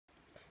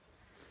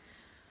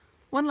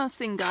One last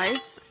thing,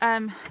 guys.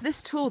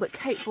 This tool that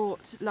Kate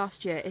bought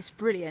last year is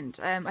brilliant.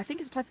 I think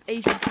it's a type of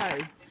Asian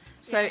hoe.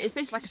 So it's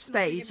basically like a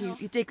spade.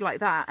 You dig like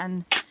that,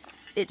 and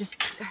it's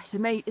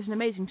an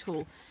amazing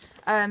tool.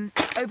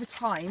 Over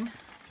time,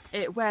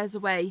 it wears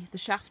away the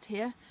shaft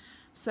here.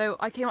 So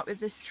I came up with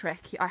this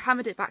trick. I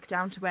hammered it back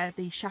down to where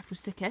the shaft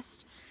was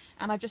thickest,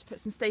 and I've just put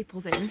some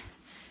staples in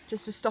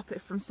just to stop it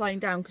from sliding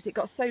down, because it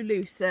got so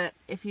loose that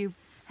if you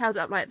held it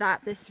up like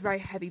that, this very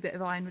heavy bit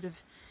of iron would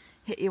have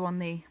hit you on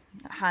the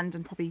hand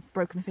and probably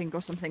broken a finger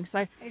or something.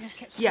 So it just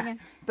kept swinging.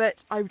 Yeah,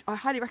 but I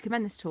highly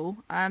recommend this tool.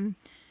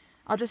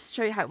 I'll just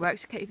show you how it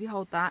works. Okay, if you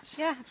hold that.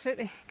 Yeah,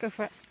 absolutely. Go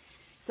for it.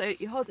 So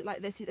you hold it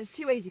like this. There's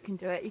two ways you can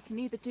do it. You can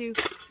either do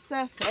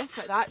surface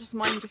like that, just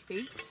mind your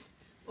feet,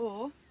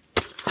 or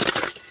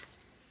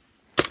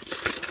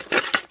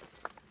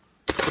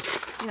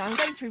I'm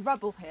going through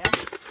rubble here,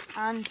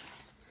 and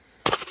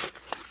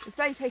it's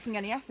barely taking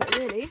any effort,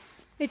 really.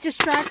 It just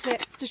drags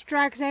it. Just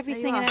drags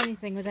everything and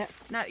anything with it.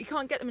 Now, you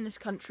can't get them in this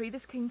country.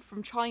 This came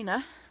from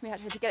China. We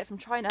had to get it from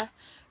China.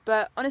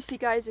 But honestly,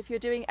 guys, if you're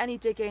doing any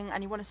digging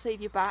and you want to save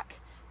your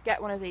back,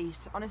 get one of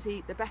these.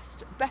 Honestly, the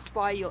best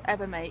buy you'll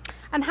ever make.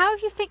 And how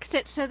have you fixed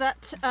it so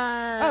that?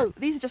 Oh,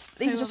 these are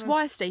just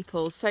wire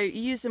staples. So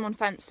you use them on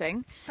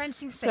fencing.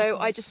 Fencing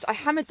staples. So I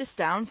hammered this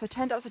down. So I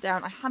turned it upside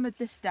down. I hammered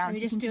this down,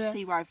 so you can just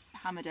see where I've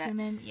hammered it.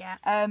 Yeah.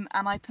 And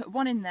I put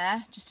one in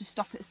there just to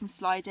stop it from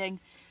sliding,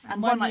 and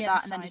one like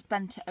that, and then just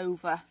bent it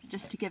over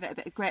just to give it a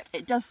bit of grip.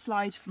 It does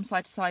slide from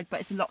side to side,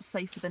 but it's a lot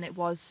safer than it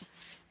was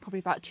probably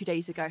about 2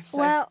 days ago. So.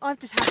 Well, I've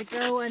just had a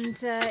go, and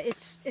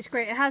it's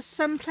great. It has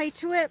some play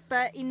to it,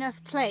 but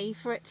enough play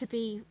for it to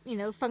be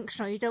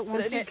functional. You don't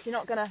want it. You're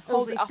not going to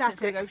hold it up and it's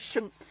going to go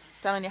shunk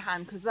down on your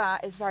hand, because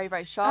that is very,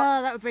 very sharp.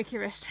 Oh, that would break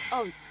your wrist.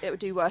 Oh, it would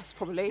do worse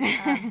probably.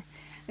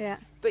 Yeah.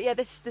 But yeah,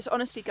 this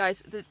honestly,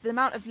 guys, the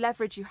amount of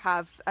leverage you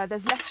have,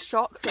 there's less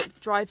shock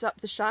that drives up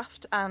the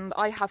shaft, and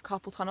I have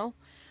carpal tunnel,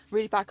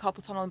 really bad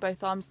carpal tunnel in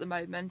both arms at the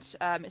moment.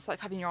 It's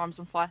like having your arms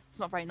on fire. It's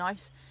not very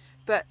nice.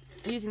 But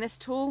using this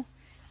tool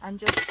and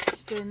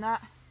just doing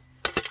that,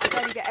 I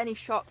barely get any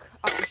shock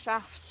up the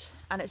shaft,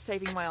 and it's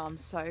saving my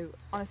arms. So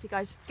honestly,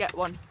 guys, get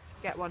one.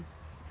 Get one.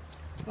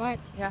 Right.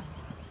 Yeah.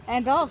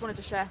 End of. Just wanted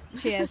to share.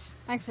 Cheers.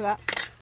 Thanks for that.